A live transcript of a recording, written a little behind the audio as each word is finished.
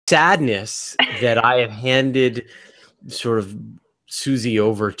sadness that I have handed sort of Susie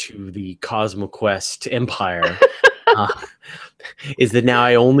over to the CosmoQuest empire is that now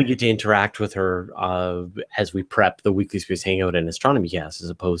I only get to interact with her as we prep the Weekly Space Hangout and Astronomy Cast, as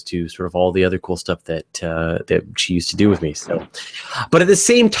opposed to sort of all the other cool stuff that that she used to do with me. So, but at the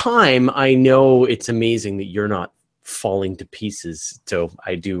same time, I know it's amazing that you're not falling to pieces. So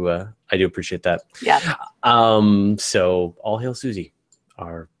I do appreciate that. Yeah. So all hail Susie,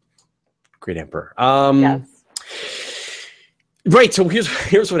 our great emperor. Yes. Right. So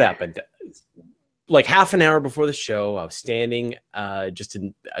here's what happened. Like half an hour before the show, I was standing just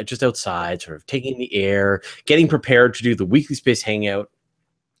outside, sort of taking the air, getting prepared to do the Weekly Space Hangout,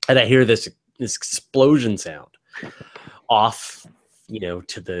 and I hear this explosion sound off,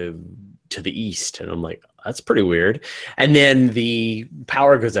 to the east, and I'm like, that's pretty weird. And then the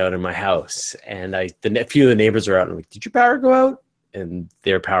power goes out in my house, and a few of the neighbors are out, and I'm like, did your power go out? And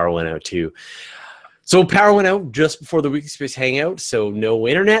their power went out too. So power went out just before the Weekly Space Hangout, so no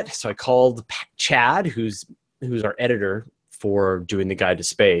internet. So I called Chad, who's our editor for doing the Guide to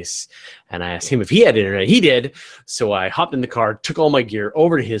Space, and I asked him if he had internet. He did. So I hopped in the car, took all my gear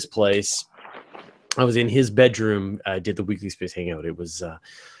over to his place. I was in his bedroom, did the Weekly Space Hangout. It was,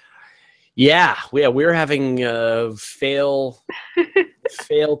 we were having a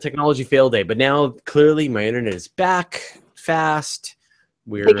technology fail day, but now clearly my internet is back fast.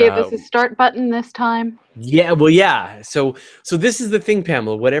 They gave us a start button this time. Yeah, well, yeah. So this is the thing,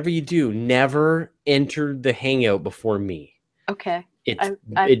 Pamela. Whatever you do, never enter the Hangout before me. Okay.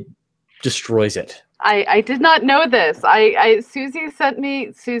 It destroys it. I did not know this. Susie sent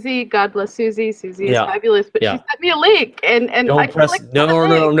me. Susie, God bless Susie. Susie is fabulous, but she sent me a link, and don't press.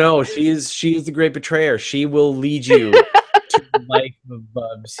 No. She is the great betrayer. She will lead you to the life of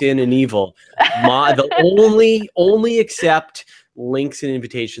sin and evil. The only accept links and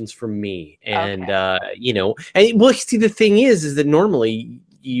invitations from me, and well, see, the thing is that normally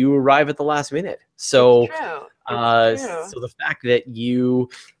you arrive at the last minute, so it's true. So the fact that you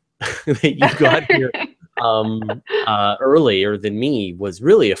got here earlier than me was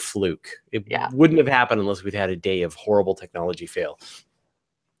really a fluke. It wouldn't have happened unless we'd had a day of horrible technology fail.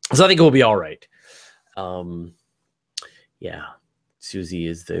 So I think it will be all right. Susie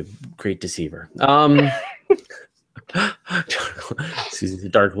is the great deceiver. Susie's the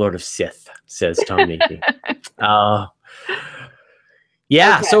Dark Lord of Sith, says Tom Nakey.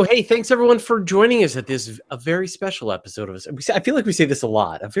 Okay. So hey, thanks everyone for joining us at a very special episode of us. I feel like we say this a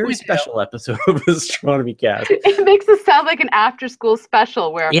lot. A very special episode of Astronomy Cast. It makes us sound like an after-school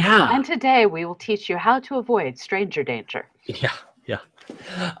special where, and today we will teach you how to avoid stranger danger. Yeah.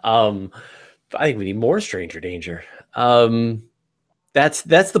 I think we need more stranger danger. That's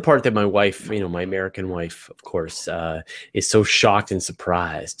the part that my wife, my American wife, of course, is so shocked and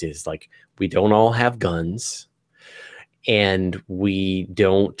surprised. Is like, we don't all have guns, and we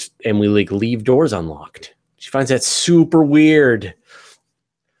leave doors unlocked. She finds that super weird.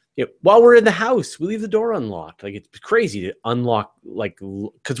 While we're in the house, we leave the door unlocked. Like, it's crazy to unlock,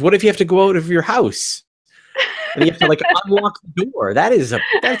 because what if you have to go out of your house and you have to unlock the door? That's a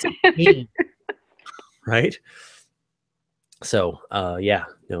pain, right? So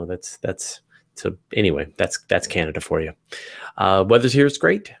that's Canada for you. Weather's here is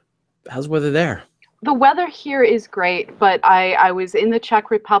great. How's the weather there? The weather here is great, but I was in the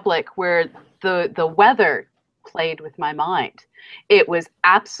Czech Republic where the weather played with my mind. It was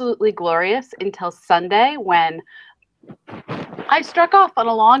absolutely glorious until Sunday, when I struck off on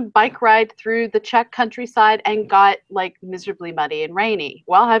a long bike ride through the Czech countryside and got miserably muddy and rainy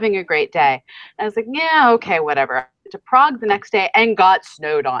while having a great day. And I was like, yeah, okay, whatever. To Prague the next day and got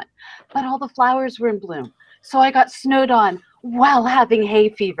snowed on, but all the flowers were in bloom, so I got snowed on while having hay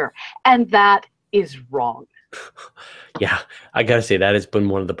fever, and that is wrong. Yeah, I gotta say that has been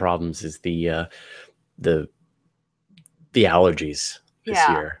one of the problems, is the allergies this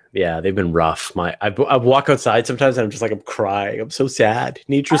year. Yeah, they've been rough. I walk outside sometimes and I'm just I'm crying. I'm so sad.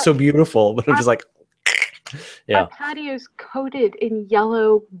 Nature's so beautiful, but I'm just like, our patio's coated in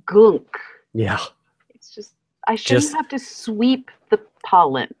yellow gunk. Yeah, it's just, I shouldn't have to sweep the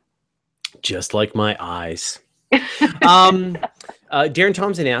pollen. Just like my eyes. Darren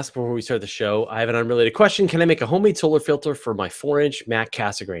Thompson asked before we start the show, I have an unrelated question. Can I make a homemade solar filter for my 4-inch Mac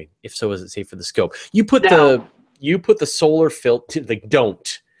Cassegrain? If so, is it safe for the scope? You put the solar filter,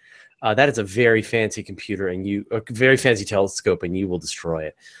 don't. That is a very fancy computer and a very fancy telescope, and you will destroy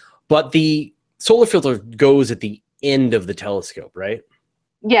it. But the solar filter goes at the end of the telescope, right?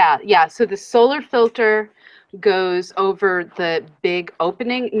 Yeah. So the solar filter goes over the big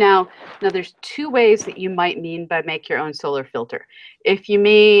opening. Now there's two ways that you might mean by make your own solar filter. If you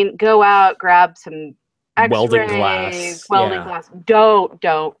mean go out, grab some Welding X-rays, glass. welding glass,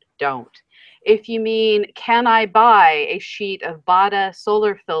 don't. If you mean, can I buy a sheet of Bada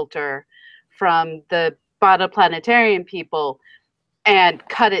solar filter from the Bada Planetarium people and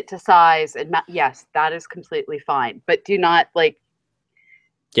cut it to size? And yes, that is completely fine. But do not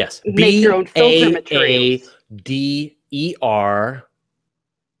Yes. make your own filter materials. BAADER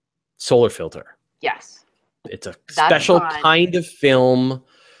solar filter. Yes. It's a special kind of film.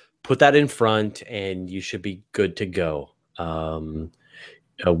 Put that in front and you should be good to go.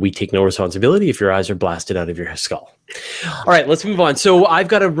 We take no responsibility if your eyes are blasted out of your skull. All right, let's move on. So I've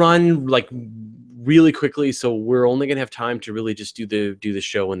got to run really quickly, so we're only gonna have time to really just do the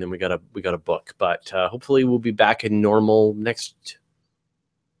show, and then we got a book. But hopefully we'll be back in normal next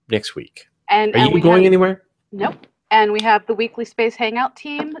week. And are you going anywhere? Nope. And we have the Weekly Space Hangout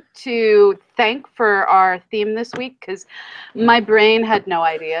team to thank for our theme this week, because my brain had no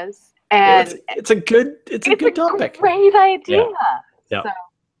ideas. And it's a good topic. Great idea. Yeah. So,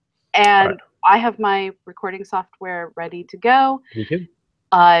 and I have my recording software ready to go. You too.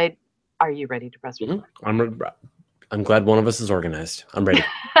 Are you ready to press record? I'm glad one of us is organized. I'm ready.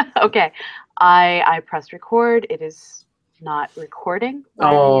 Okay. I pressed record. It is not recording.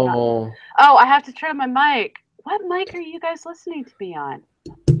 Oh, I have to turn on my mic. What mic are you guys listening to me on?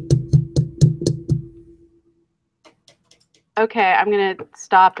 Okay, I'm going to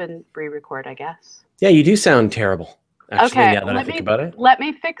stop and re-record, I guess. Yeah, you do sound terrible. Actually, okay, now that I think about it. Let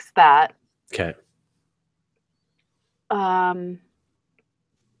me fix that. Okay.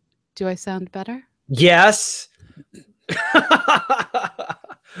 Do I sound better? Yes.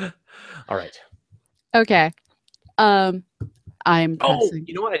 All right. Okay. I'm pressing.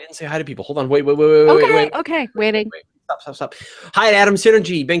 You know what? I didn't say hi to people. Hold on. Wait. Okay. Waiting. Stop. Hi, Adam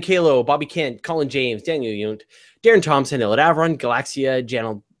Synergy, Ben Kalo, Bobby Kent, Colin James, Daniel Yunt, Darren Thompson, Elad Avron, Galaxia,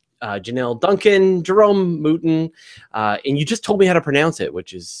 Janelle Duncan, Jerome Mooten, and you just told me how to pronounce it,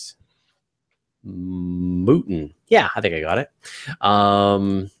 which is Mooten. Yeah, I think I got it.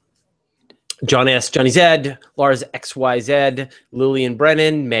 John S., Johnny Z, Lars XYZ, Lillian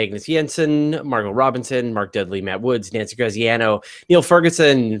Brennan, Magnus Jensen, Margot Robinson, Mark Dudley, Matt Woods, Nancy Graziano, Neil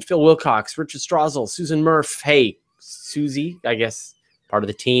Ferguson, Phil Wilcox, Richard Strazel, Susan Murph, hey, Susie, I guess, part of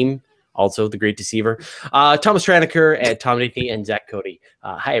the team, also the Great Deceiver, Thomas Stranaker, and Tom Nathan, and Zach Cody.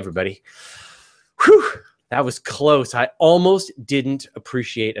 Hi, everybody. Whew, that was close. I almost didn't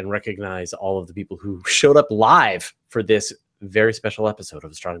appreciate and recognize all of the people who showed up live for this very special episode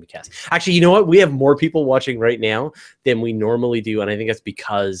of Astronomy Cast. Actually, you know what? We have more people watching right now than we normally do, and I think that's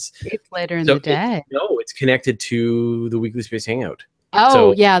because it's later in the day. It's connected to the Weekly Space Hangout.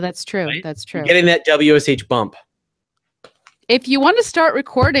 Oh, yeah, that's true. Right? That's true. You're getting that WSH bump. If you want to start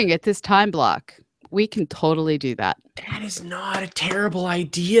recording at this time block, we can totally do that. That is not a terrible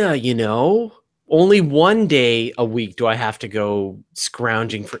idea, you know? Only one day a week do I have to go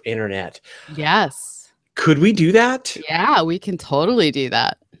scrounging for internet. Yes. Could we do that? Yeah, we can totally do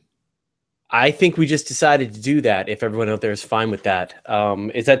that. I think we just decided to do that, if everyone out there is fine with that.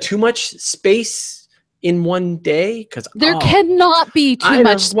 Is that too much space in one day? Because there cannot be too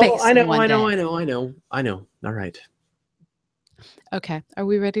much space in one day. I know. All right. Okay. Are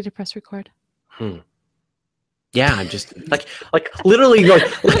we ready to press record? Yeah, I'm just like literally going,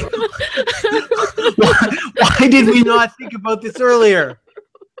 why did we not think about this earlier?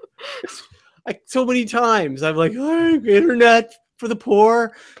 Like so many times I'm like, oh, internet for the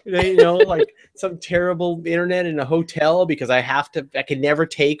poor, you know, like some terrible internet in a hotel because I can never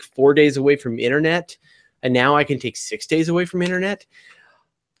take 4 days away from internet. And now I can take 6 days away from internet.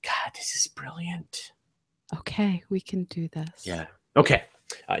 God, this is brilliant. Okay, we can do this. Yeah. Okay.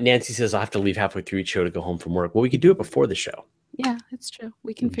 Nancy says I'll have to leave halfway through each show to go home from work. Well, we could do it before the show. Yeah, it's true.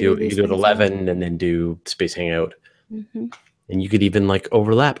 We can figure these You do it 11 and then do Space Hangout. And you could even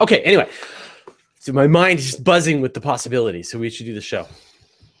overlap. Okay, anyway. So my mind is just buzzing with the possibilities. So we should do the show.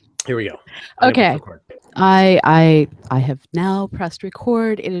 Here we go. Okay. I have now pressed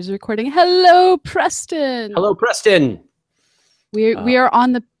record. It is recording. Hello, Preston. Hello, Preston. We are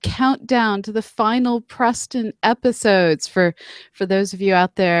on the countdown to the final Preston episodes. For those of you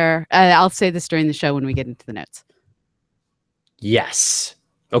out there, I'll say this during the show when we get into the notes. Yes.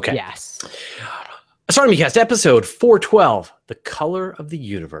 Okay. Yes. Astronomy Cast, episode 412, The Color of the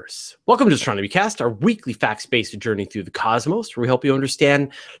Universe. Welcome to Astronomy Cast, our weekly facts-based journey through the cosmos, where we help you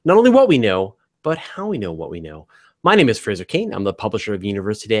understand not only what we know, but how we know what we know. My name is Fraser Cain. I'm the publisher of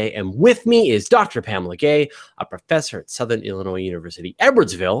Universe Today, and with me is Dr. Pamela Gay, a professor at Southern Illinois University,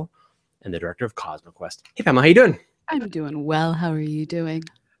 Edwardsville, and the director of CosmoQuest. Hey, Pamela, how you doing? I'm doing well. How are you doing?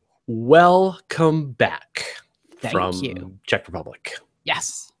 Welcome back Thank from you. Czech Republic.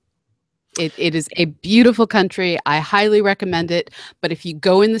 Yes. It is a beautiful country. I highly recommend it. But if you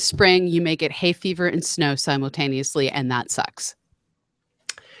go in the spring, you may get hay fever and snow simultaneously, and that sucks.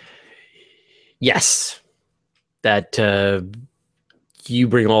 Yes, that you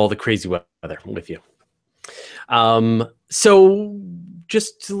bring all the crazy weather with you. So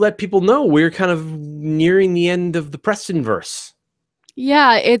just to let people know, we're kind of nearing the end of the Prestonverse.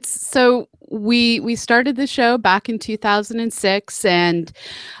 Yeah, it's so we started the show back in 2006, and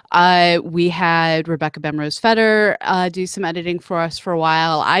we had Rebecca Bemrose-Fetter do some editing for us for a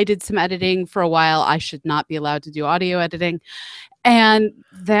while. I did some editing for a while. I should not be allowed to do audio editing. And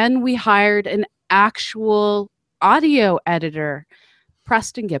then we hired an actual audio editor,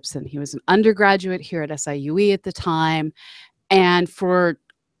 Preston Gibson. He was an undergraduate here at SIUE at the time. And for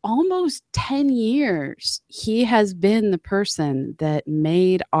almost 10 years, he has been the person that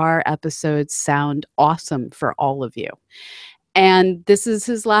made our episodes sound awesome for all of you. And this is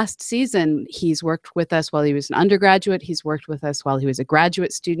his last season. He's worked with us while he was an undergraduate. He's worked with us while he was a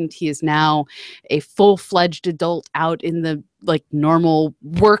graduate student. He is now a full-fledged adult out in the normal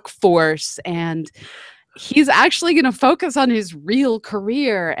workforce. And he's actually going to focus on his real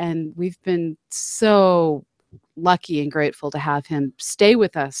career. And we've been so lucky and grateful to have him stay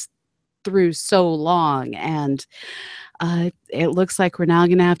with us through so long. And it looks like we're now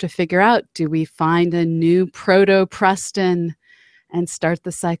going to have to figure out, do we find a new proto Preston and start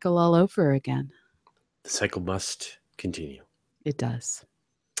the cycle all over again? The cycle must continue. It does.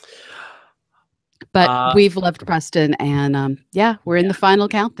 But we've loved Preston, and we're in the final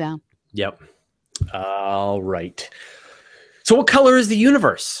countdown. Yep. All right. So what color is the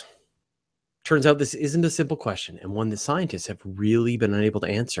universe? Turns out this isn't a simple question, and one that scientists have really been unable to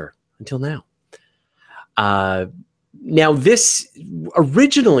answer until now. Now, this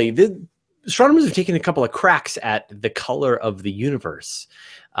originally, the astronomers have taken a couple of cracks at the color of the universe,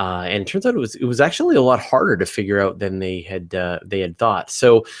 and it turns out it was actually a lot harder to figure out than they had thought.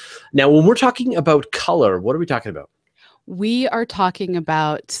 So now, when we're talking about color, what are we talking about? We are talking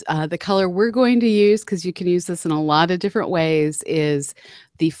about the color we're going to use, because you can use this in a lot of different ways, is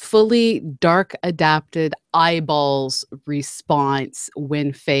the fully dark adapted eyeballs response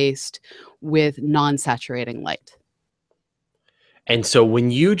when faced with non-saturating light. And so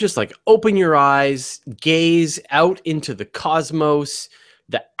when you just open your eyes, gaze out into the cosmos,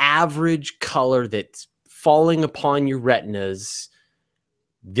 the average color that's falling upon your retinas,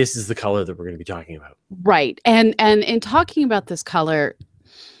 this is the color that we're going to be talking about. Right. And in talking about this color,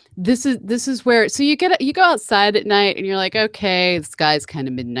 this is where, so you go outside at night and you're like, okay, the sky's kind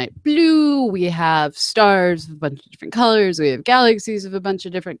of midnight blue. We have stars of a bunch of different colors. We have galaxies of a bunch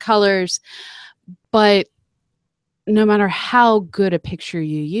of different colors. But no matter how good a picture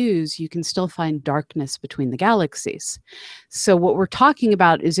you use, you can still find darkness between the galaxies. So what we're talking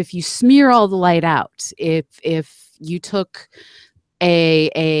about is, if you smear all the light out, if you took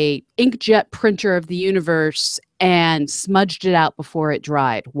a inkjet printer of the universe and smudged it out before it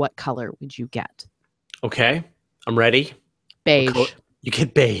dried, what color would you get? Okay, I'm ready. Beige. You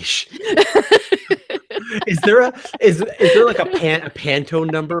get beige. Is there like a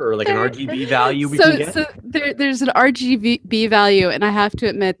Pantone number or like an RGB value we can get? So there's an RGB value, and I have to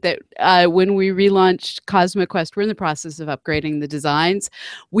admit that when we relaunched CosmoQuest, we're in the process of upgrading the designs.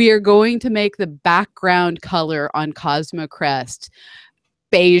 We are going to make the background color on CosmoQuest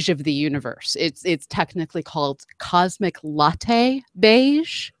beige of the universe. It's technically called Cosmic Latte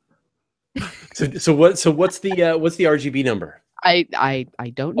Beige. So what's the RGB number? I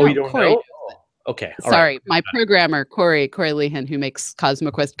don't know. Oh, you don't know? Okay. Sorry, right. My programmer, Corey Lehan, who makes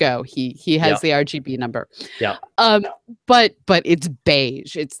CosmoQuest Go, he has the RGB number. Yeah. But it's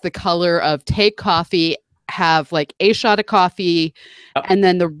beige. It's the color of take coffee, have a shot of coffee, and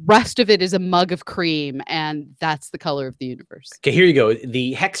then the rest of it is a mug of cream, and that's the color of the universe. Okay, here you go.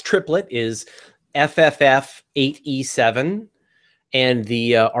 The hex triplet is FFF8E7, and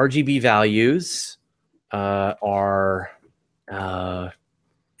the RGB values are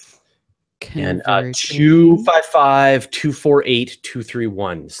 255, 248,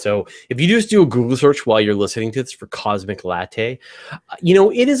 231. So if you just do a Google search while you're listening to this for Cosmic Latte,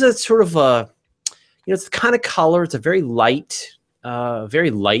 it is a sort of a, it's the kind of color, it's a very light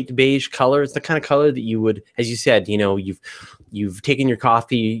beige color. It's the kind of color that you would, as you said, you've taken your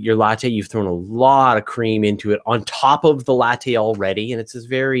coffee, your latte, you've thrown a lot of cream into it on top of the latte already, and it's this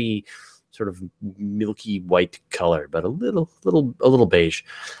very sort of milky white color, but a little beige.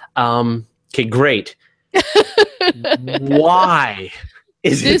 Okay, great. Why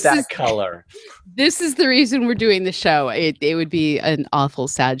Is it that color? This is the reason we're doing the show. It would be an awful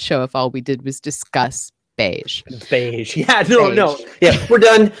sad show if all we did was discuss beige. Beige. Yeah, no. Yeah, we're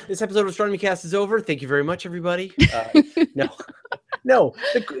done. This episode of Astronomy Cast is over. Thank you very much, everybody. No.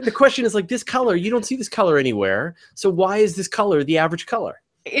 The question is like, this color, you don't see this color anywhere. So why is this color the average color?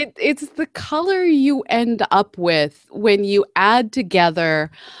 It's the color you end up with when you add together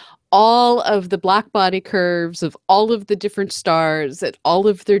all of the black body curves of all of the different stars at all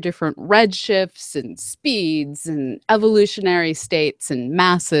of their different redshifts and speeds and evolutionary states and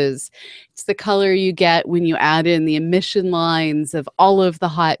masses. It's the color you get when you add in the emission lines of all of the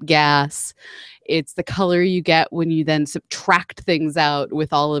hot gas. It's the color you get when you then subtract things out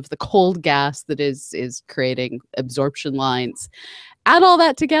with all of the cold gas that is creating absorption lines. Add all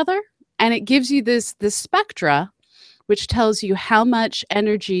that together, and it gives you this spectra, which tells you how much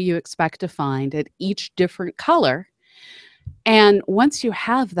energy you expect to find at each different color. And once you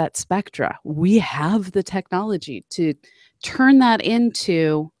have that spectra, we have the technology to turn that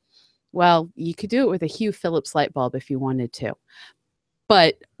into, well, you could do it with a Hue Phillips light bulb if you wanted to.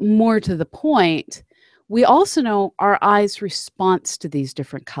 But more to the point, we also know our eye's response to these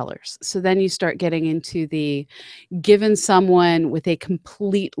different colors. So then you start getting into the given someone with a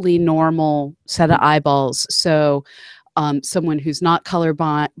completely normal set of eyeballs. So someone who's not color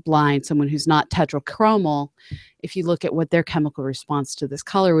blind, someone who's not tetrachromal, if you look at what their chemical response to this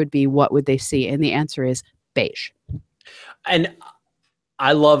color would be, what would they see? And the answer is beige. And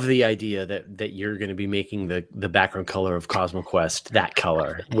I love the idea that you're going to be making the background color of CosmoQuest that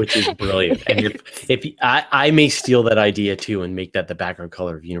color, which is brilliant. And if I may steal that idea too and make that the background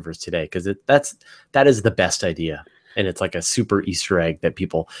color of Universe Today, because that is the best idea. And it's like a super Easter egg that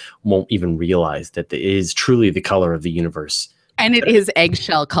people won't even realize that it is truly the color of the universe. And it is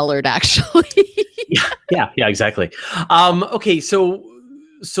eggshell colored, actually. yeah, exactly. Okay, so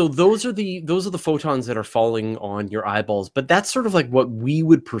those are the photons that are falling on your eyeballs, but that's sort of like what we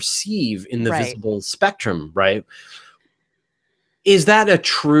would perceive in the visible spectrum, right? Is that a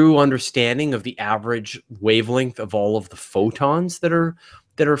true understanding of the average wavelength of all of the photons that are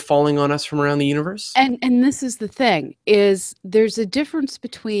falling on us from around the universe? And this is the thing, is there's a difference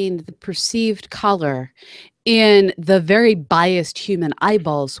between the perceived color in the very biased human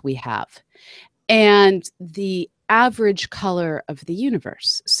eyeballs we have and the average color of the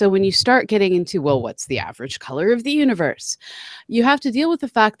universe. So when you start getting into, well, what's the average color of the universe? You have to deal with the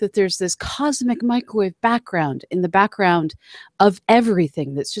fact that there's this cosmic microwave background in the background of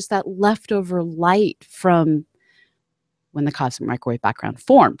everything that's just that leftover light from when the cosmic microwave background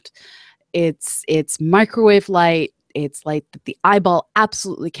formed. It's microwave light. It's light that the eyeball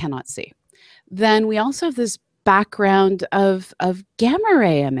absolutely cannot see. Then we also have this background of gamma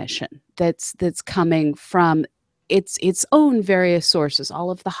ray emission that's coming from its own various sources,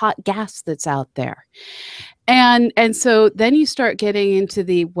 all of the hot gas that's out there. And so then you start getting into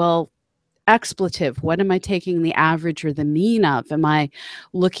the, well, expletive. What am I taking the average or the mean of? Am I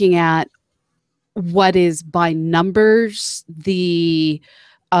looking at what is by numbers the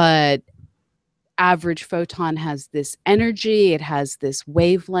average photon has this energy, it has this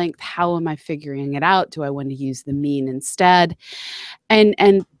wavelength? How am I figuring it out? Do I want to use the mean instead?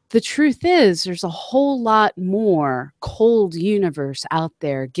 And the truth is, there's a whole lot more cold universe out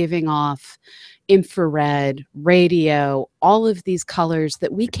there giving off infrared, radio, all of these colors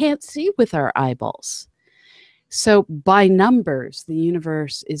that we can't see with our eyeballs. So by numbers, the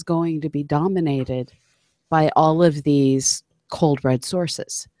universe is going to be dominated by all of these cold red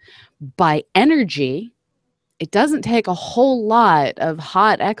sources. By energy, it doesn't take a whole lot of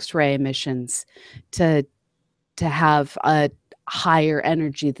hot X-ray emissions to have a higher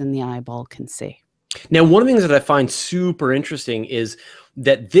energy than the eyeball can see. Now, one of the things that I find super interesting is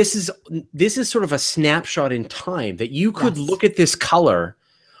that this is sort of a snapshot in time, that you could look at this color,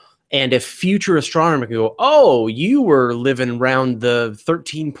 and a future astronomer can go, oh, you were living around the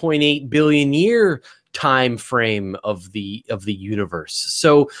 13.8 billion year time frame of the universe.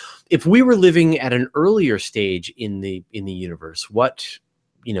 So if we were living at an earlier stage in the universe, what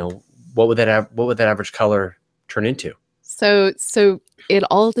would that average color turn into? So it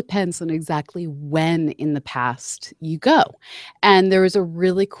all depends on exactly when in the past you go. And there was a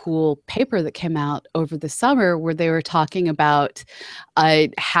really cool paper that came out over the summer where they were talking about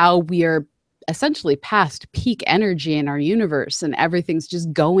how we are essentially past peak energy in our universe and everything's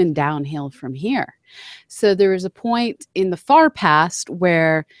just going downhill from here. So there was a point in the far past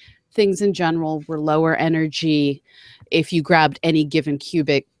where things in general were lower energy if you grabbed any given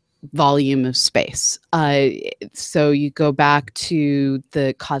cubic volume of space. So you go back to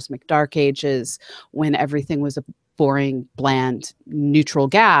the cosmic dark ages when everything was boring, bland, neutral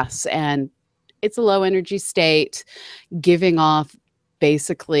gas. And it's a low energy state, giving off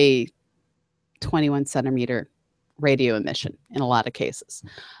basically 21 centimeter radio emission in a lot of cases.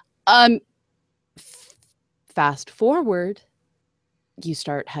 Fast forward, you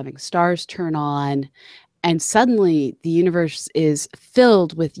start having stars turn on, and suddenly the universe is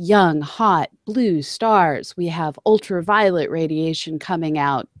filled with young, hot, blue stars. We have ultraviolet radiation coming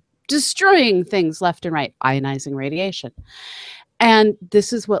out, destroying things left and right, ionizing radiation. And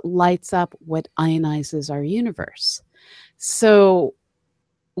this is what lights up, what ionizes our universe. So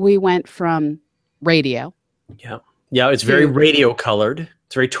we went from radio. Yeah. Yeah, it's very radio colored.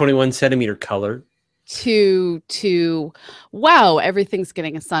 It's very 21 centimeter colored. To wow, everything's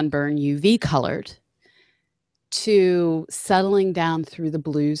getting a sunburn, UV colored, to settling down through the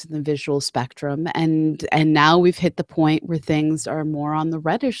blues in the visual spectrum. And now we've hit the point where things are more on the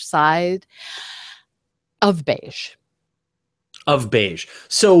reddish side of beige.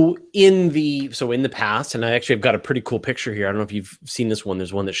 So in the past, and I actually have got a pretty cool picture here. I don't know if you've seen this one.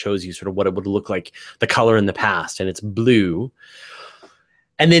 There's one that shows you sort of what it would look like, the color in the past, and it's blue.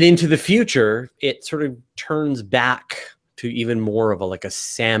 And then into the future, it sort of turns back to even more of a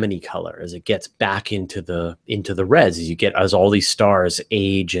salmon-y color as it gets back into the reds, as all these stars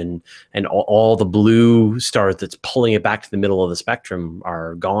age, and all the blue stars that's pulling it back to the middle of the spectrum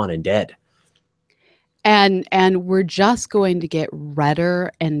are gone and dead. And we're just going to get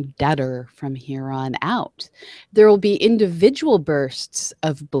redder and deader from here on out. There will be individual bursts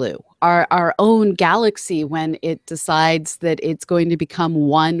of blue. Our own galaxy, when it decides that it's going to become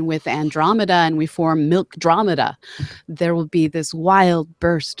one with Andromeda and we form Milkdromeda, there will be this wild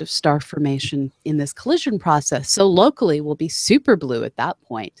burst of star formation in this collision process. So locally, we'll be super blue at that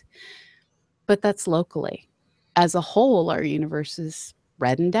point. But that's locally. As a whole, our universe is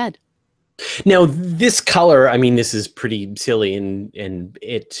red and dead. Now, this color, I mean, this is pretty silly, and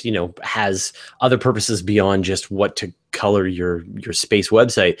it, has other purposes beyond just what to color your space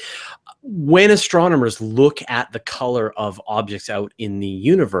website. When astronomers look at the color of objects out in the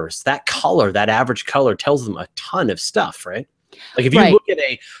universe, that color, that average color, tells them a ton of stuff, right? Like if you look at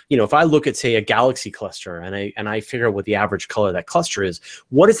if I look at, say, a galaxy cluster, and I figure out what the average color of that cluster is,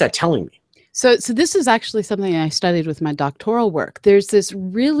 what is that telling me? So this is actually something I studied with my doctoral work. There's this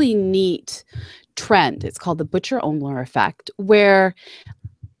really neat trend. It's called the Butcher-Ohmler effect, where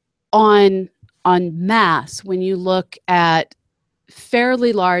on mass, when you look at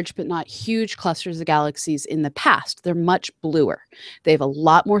fairly large but not huge clusters of galaxies in the past, they're much bluer. They have a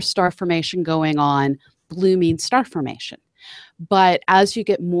lot more star formation going on. Blue means star formation. But as you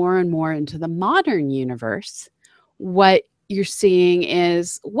get more and more into the modern universe, what you're seeing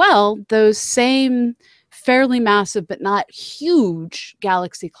is, well, those same fairly massive but not huge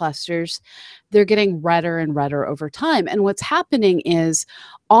galaxy clusters, they're getting redder and redder over time. And what's happening is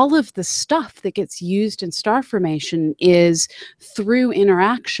all of the stuff that gets used in star formation is, through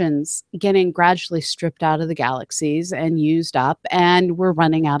interactions, getting gradually stripped out of the galaxies and used up, and we're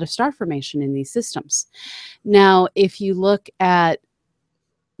running out of star formation in these systems. Now, if you look at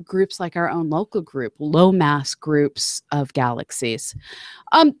groups like our own local group, low mass groups of galaxies,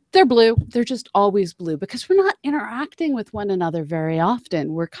 they're blue. They're just always blue because we're not interacting with one another very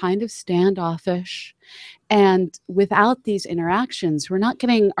often. We're kind of standoffish. And without these interactions, we're not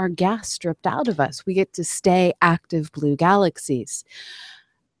getting our gas stripped out of us. We get to stay active blue galaxies.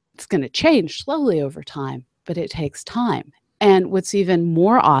 It's going to change slowly over time, but it takes time. And what's even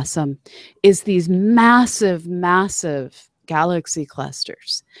more awesome is these massive, massive galaxy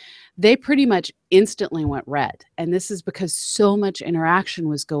clusters. They pretty much instantly went red. And this is because so much interaction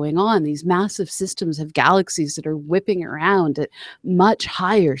was going on. These massive systems of galaxies that are whipping around at much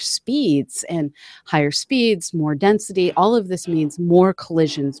higher speeds, and higher speeds, more density. All of this means more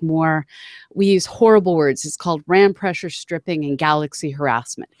collisions, more, we use horrible words. It's called ram pressure stripping and galaxy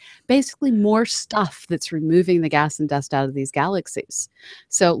harassment. Basically more stuff that's removing the gas and dust out of these galaxies.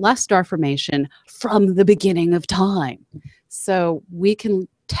 So less star formation from the beginning of time. So we can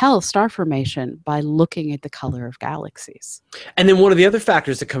tell star formation by looking at the color of galaxies. And then one of the other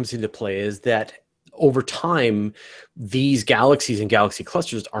factors that comes into play is that over time, these galaxies and galaxy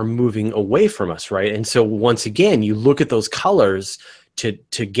clusters are moving away from us, right? And so once again, you look at those colors to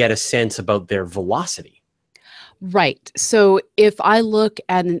get a sense about their velocity. Right. So if I look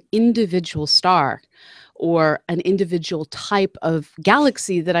at an individual star or an individual type of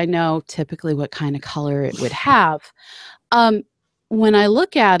galaxy that I know typically what kind of color it would have, when I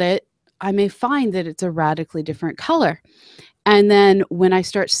look at it, I may find that it's a radically different color. And then when I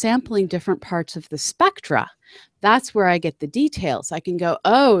start sampling different parts of the spectra, that's where I get the details. I can go,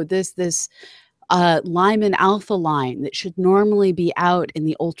 oh, this Lyman alpha line that should normally be out in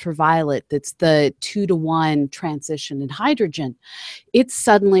the ultraviolet, that's the 2-to-1 transition in hydrogen, it's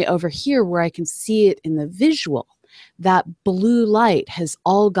suddenly over here where I can see it in the visual. That blue light has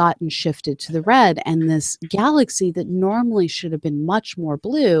all gotten shifted to the red, and this galaxy that normally should have been much more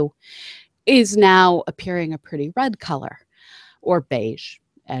blue is now appearing a pretty red color, or beige,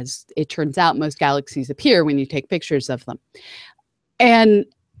 as it turns out most galaxies appear when you take pictures of them. And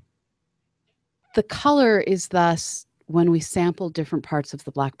the color is thus, when we sample different parts of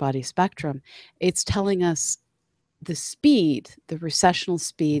the black body spectrum, it's telling us the speed, the recessional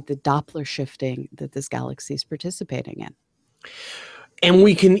speed, the Doppler shifting that this galaxy is participating in. And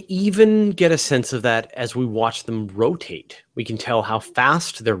we can even get a sense of that as we watch them rotate. We can tell how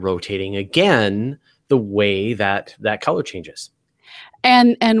fast they're rotating, again, the way that that color changes.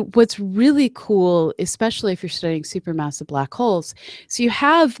 And what's really cool, especially if you're studying supermassive black holes, so you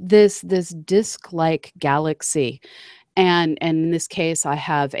have this disk-like galaxy. And in this case, I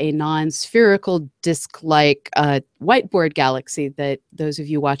have a non-spherical disk-like whiteboard galaxy that those of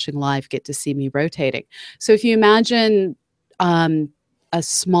you watching live get to see me rotating. So if you imagine a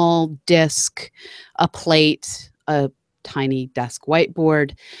small disk, a plate, a tiny desk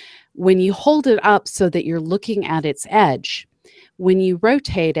whiteboard, when you hold it up so that you're looking at its edge, when you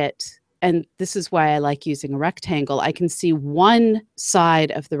rotate it, and this is why I like using a rectangle, I can see one side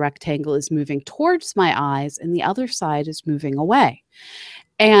of the rectangle is moving towards my eyes and the other side is moving away.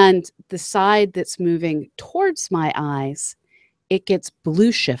 And the side that's moving towards my eyes, it gets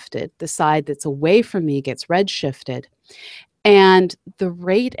blue shifted. The side that's away from me gets red shifted. And the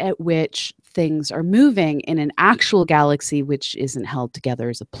rate at which things are moving in an actual galaxy, which isn't held together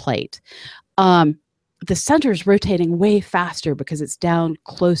as a plate, the center is rotating way faster because it's down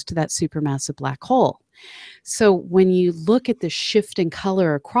close to that supermassive black hole. So when you look at the shifting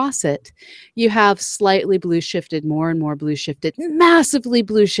color across it, you have slightly blue shifted, more and more blue shifted, massively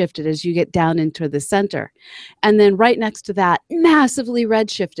blue shifted as you get down into the center. And then right next to that, massively red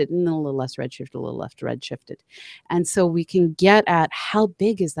shifted, and then a little less red shifted, a little left red shifted. And so we can get at how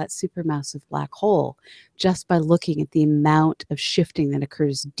big is that supermassive black hole just by looking at the amount of shifting that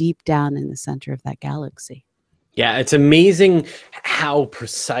occurs deep down in the center of that galaxy. Yeah, it's amazing how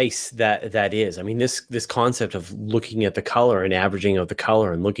precise that is. I mean, this concept of looking at the color and averaging out the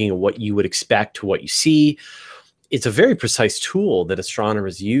color and looking at what you would expect to what you see, it's a very precise tool that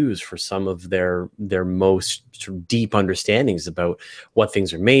astronomers use for some of their most sort of deep understandings about what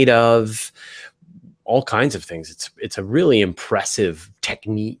things are made of, all kinds of things. It's a really impressive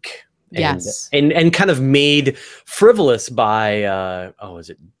technique. Yes. And kind of made frivolous by is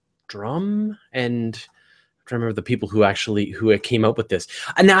it Drum and I remember the people who came up with this.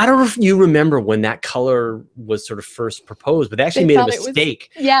 And I don't know if you remember when that color was sort of first proposed, but they actually made a mistake.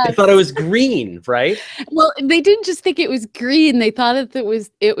 They thought it was green, right? Well, they didn't just think it was green. They thought it was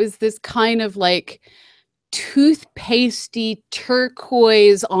this kind of like toothpastey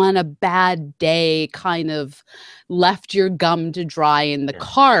turquoise on a bad day, kind of left your gum to dry in the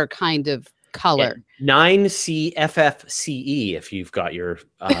car kind of color. 9CFFCE if you've got your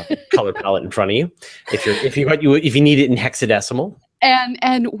color palette in front of you. If you need it in hexadecimal.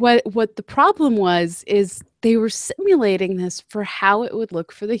 And what the problem was is they were simulating this for how it would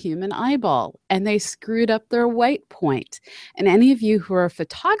look for the human eyeball, and they screwed up their white point. And any of you who are a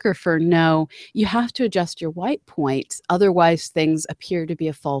photographer know you have to adjust your white point, otherwise things appear to be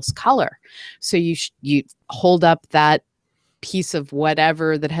a false color. So you hold up that piece of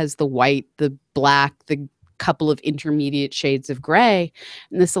whatever that has the white, the black, the couple of intermediate shades of gray,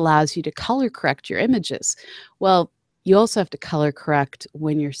 and this allows you to color correct your images. Well, you also have to color correct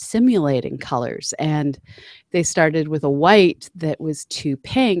when you're simulating colors, and they started with a white that was too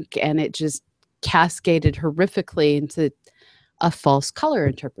pink, and it just cascaded horrifically into a false color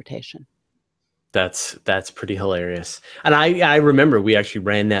interpretation. That's pretty hilarious. And I remember we actually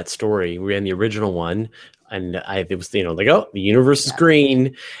ran that story. We ran the original one. And it was, like, oh, the universe is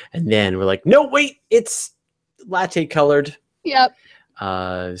green. And then we're like, no, wait, it's latte colored. Yep.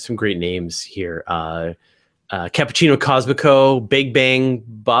 Some great names here. Cappuccino Cosmico, Big Bang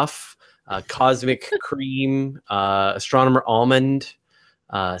Buff, Cosmic Cream, Astronomer Almond,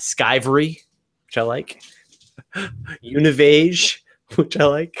 Skyvery, which I like. Univage, which I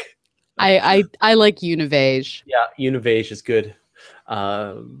like. I like Univage. Yeah, Univage is good.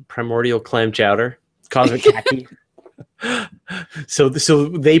 Primordial Clam Chowder. Cosmic Khaki. So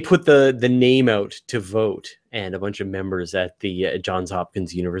they put the name out to vote, and a bunch of members at the Johns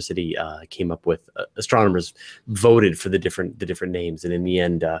Hopkins University came up with astronomers voted for the different names, and in the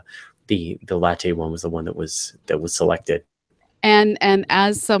end, the latte one was the one that was selected. And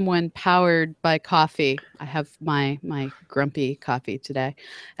as someone powered by coffee, I have my grumpy coffee today.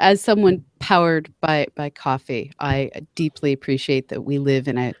 As someone powered by coffee, I deeply appreciate that we live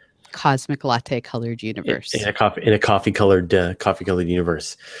in a cosmic latte colored universe. In a coffee colored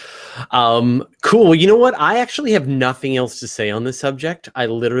universe. Cool. Well, you know what? I actually have nothing else to say on this subject. I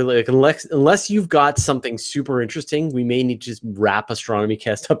literally, like, unless you've got something super interesting, we may need to just wrap Astronomy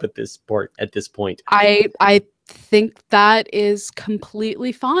Cast up at this point. I think that is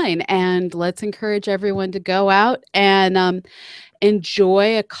completely fine, and let's encourage everyone to go out and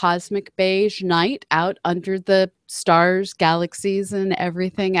enjoy a cosmic beige night out under the stars, galaxies, and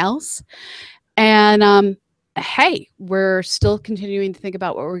everything else. And hey, we're still continuing to think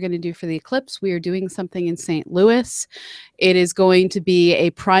about what we're going to do for the eclipse. We are doing something in St. Louis. It is going to be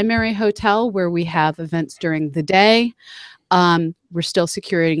a primary hotel where we have events during the day. We're still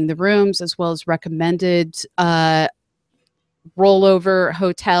securing the rooms as well as recommended rollover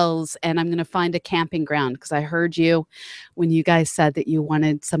hotels, and I'm going to find a camping ground because I heard you when you guys said that you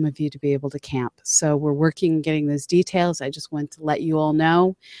wanted some of you to be able to camp. So we're working getting those details. I just want to let you all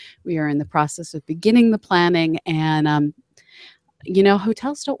know we are in the process of beginning the planning, and you know,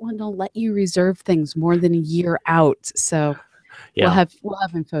 hotels don't want to let you reserve things more than a year out. So we'll have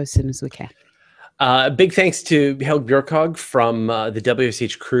info as soon as we can. Big thanks to Helg Bjorkog from the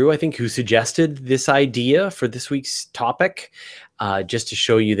WSH crew, I think, who suggested this idea for this week's topic, just to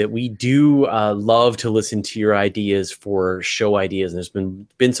show you that we do love to listen to your ideas for show ideas. And there's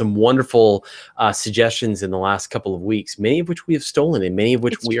been some wonderful suggestions in the last couple of weeks, many of which we have stolen and many of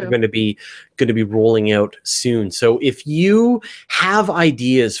which we are going to be rolling out soon. So if you have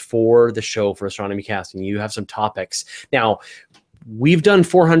ideas for the show for Astronomy Cast and you have some topics, now, we've done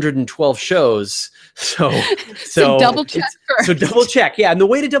 412 shows, so double check first. So double check, yeah. And the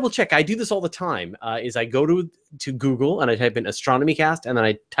way to double check, I do this all the time, is I go to Google and I type in Astronomy Cast, and then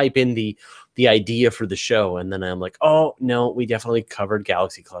I type in the idea for the show, and then I'm like, oh no, we definitely covered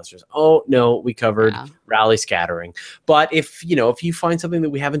galaxy clusters. Oh no, we covered Rayleigh scattering. But if you find something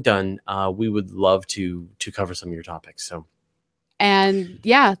that we haven't done, we would love to cover some of your topics. So. And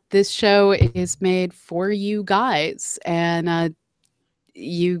yeah, this show is made for you guys, and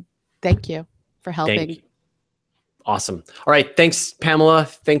thank you for helping. Awesome. All right. Thanks, Pamela.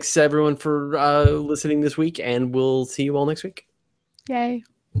 Thanks, everyone, for listening this week, and we'll see you all next week. Yay.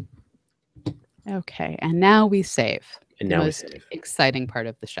 Okay. And now we save. And the now most exciting part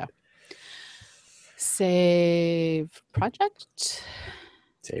of the show. Save project.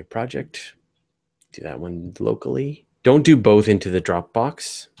 Save project. Do that one locally. Don't do both into the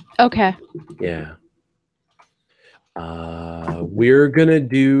Dropbox. Okay. Yeah. We're gonna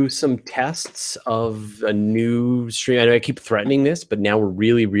do some tests of a new stream. I know I keep threatening this, but now we're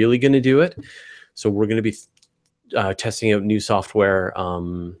really, really gonna do it. So we're gonna be testing out new software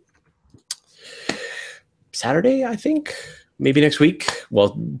Saturday, I think, maybe next week.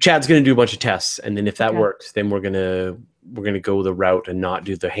 Well, Chad's gonna do a bunch of tests, and then if that works, then we're gonna go the route and not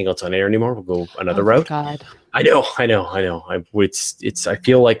do the Hangouts on Air anymore. We'll go another route. God. I know. I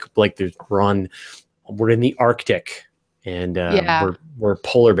feel like we're in the Arctic, and we're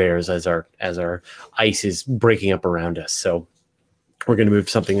polar bears as our ice is breaking up around us. So we're going to move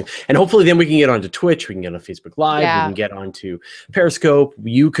something, and hopefully then we can get onto Twitch, we can get on Facebook Live, we can get onto Periscope.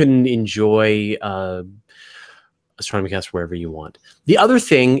 You can enjoy Astronomy Cast wherever you want. The other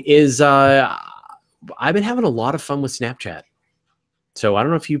thing is I've been having a lot of fun with Snapchat. So I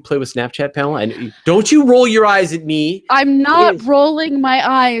don't know if you play with Snapchat, Pamela. And don't you roll your eyes at me. I'm not rolling my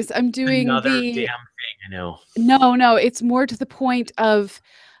eyes. I'm doing another damn thing. I know. No. It's more to the point of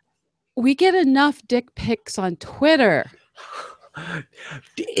we get enough dick pics on Twitter.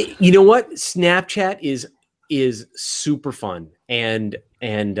 You know what? Snapchat is super fun, and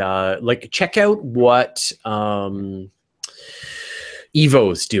like, check out what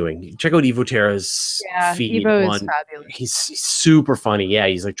Evo's doing. Check out Evo Terra's feed. Evo is fabulous. He's super funny. Yeah,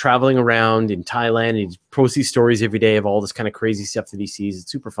 he's like traveling around in Thailand, and he posts these stories every day of all this kind of crazy stuff that he sees.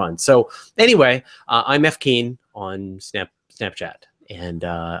 It's super fun. So anyway, I'm F. Cain on Snapchat, and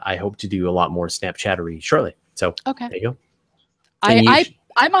I hope to do a lot more Snapchattery shortly. So there you go.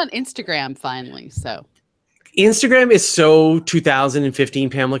 I'm on Instagram finally. So Instagram is so 2015.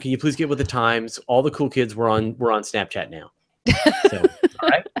 Pamela, can you please get with the times? All the cool kids we're on Snapchat now. So, all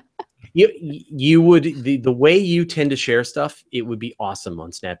right. You would the way you tend to share stuff, it would be awesome on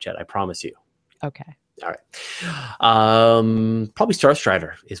Snapchat. I promise you. Okay. All right. Probably Star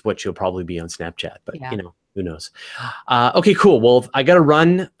Strider is what you'll probably be on Snapchat, but who knows? Okay, cool. Well, I got to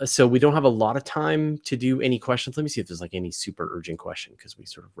run, so we don't have a lot of time to do any questions. Let me see if there's like any super urgent question, because we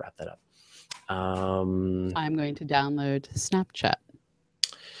sort of wrap that up. I'm going to download Snapchat.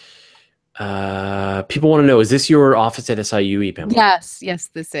 People want to know, is this your office at SIU, Pamela? Yes,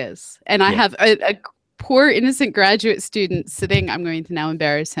 this is. And I have a poor innocent graduate student sitting. I'm going to now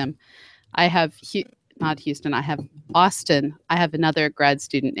embarrass him. I have not Houston. I have Austin. I have another grad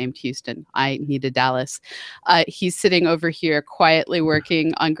student named Houston. I need a Dallas. He's sitting over here quietly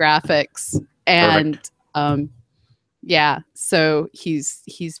working on graphics. And yeah, so he's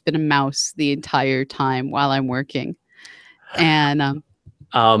been a mouse the entire time while I'm working. And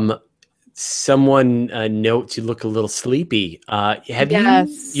someone notes you look a little sleepy.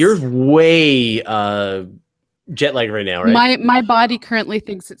 You're way jet lagged right now, right? My body currently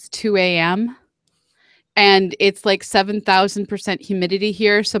thinks it's 2 a.m. and it's like 7,000% humidity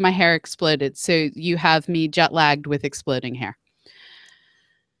here, so my hair exploded. So you have me jet lagged with exploding hair.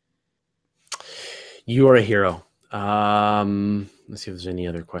 You are a hero. Let's see if there's any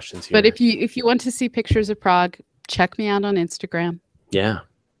other questions here. But if you want to see pictures of Prague, check me out on Instagram. Yeah,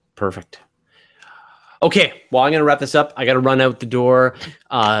 perfect. Okay, well, I'm going to wrap this up. I got to run out the door.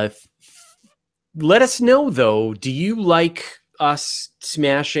 Let us know, though, do you like us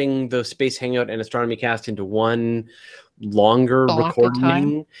smashing the Space Hangout and Astronomy Cast into one longer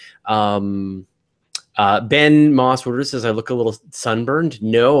recording? Ben Moss Woodward says, I look a little sunburned.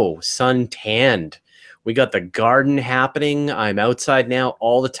 No, sun tanned. We got the garden happening. I'm outside now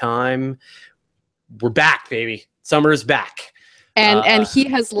all the time. We're back, baby. Summer is back. And he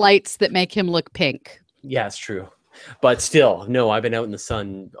has lights that make him look pink. Yeah, it's true. But still, no, I've been out in the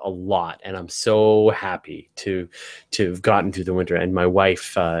sun a lot, and I'm so happy to have gotten through the winter. And my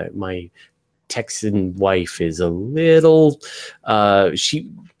wife, my Texan wife, is a little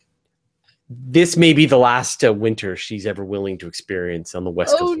this may be the last winter she's ever willing to experience on the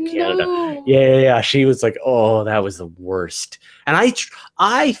west coast of Canada. No. Yeah. She was like, "Oh, that was the worst." And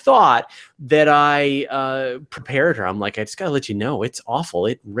I thought that I prepared her. I'm like, I just gotta let you know, it's awful.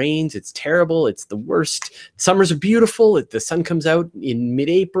 It rains. It's terrible. It's the worst. Summers are beautiful. The sun comes out in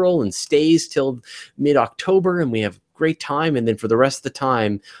mid-April and stays till mid-October, and we have a great time. And then for the rest of the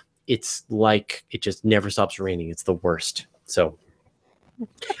time, it's like it just never stops raining. It's the worst. So.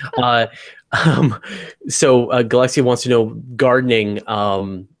 Galaxia wants to know gardening.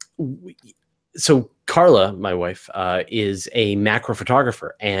 So Carla, my wife, is a macro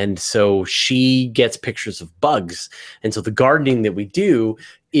photographer, and so she gets pictures of bugs. And so the gardening that we do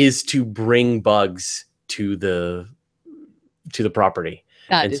is to bring bugs to the property.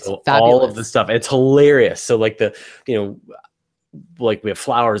 That is fabulous. All of the stuff. It's hilarious. So like like we have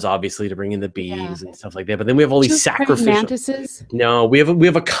flowers, obviously, to bring in the bees and stuff like that. But then we have all these sacrificial mantises. No, we have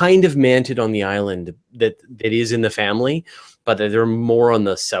a kind of mantid on the island that is in the family, but they're more on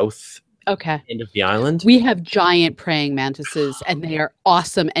the south end of the island. We have giant praying mantises, and they are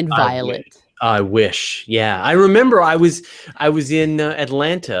awesome and violent. I wish. Yeah, I remember I was in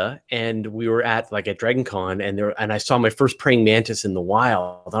Atlanta, and we were at Dragon Con, and I saw my first praying mantis in the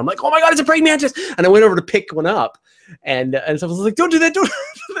wild. And I'm like, oh my god, it's a praying mantis! And I went over to pick one up. And so I was like, don't do that. Don't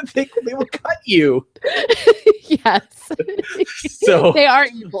they will cut you. Yes. So they are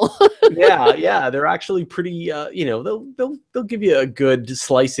evil. yeah. They're actually pretty, they'll give you a good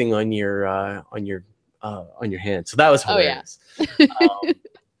slicing on your hand. So that was hilarious.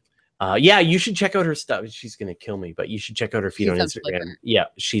 Yeah, you should check out her stuff. She's going to kill me, but you should check out her feed on Instagram. Flickr. Yeah,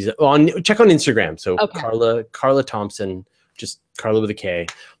 check on Instagram. So Carla Thompson, just Carla with a K.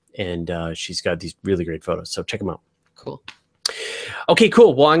 And she's got these really great photos. So check them out. Cool. Okay,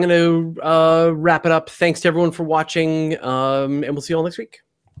 cool. Well, I'm going to wrap it up. Thanks to everyone for watching, and we'll see you all next week.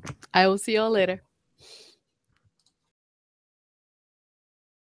 I will see you all later.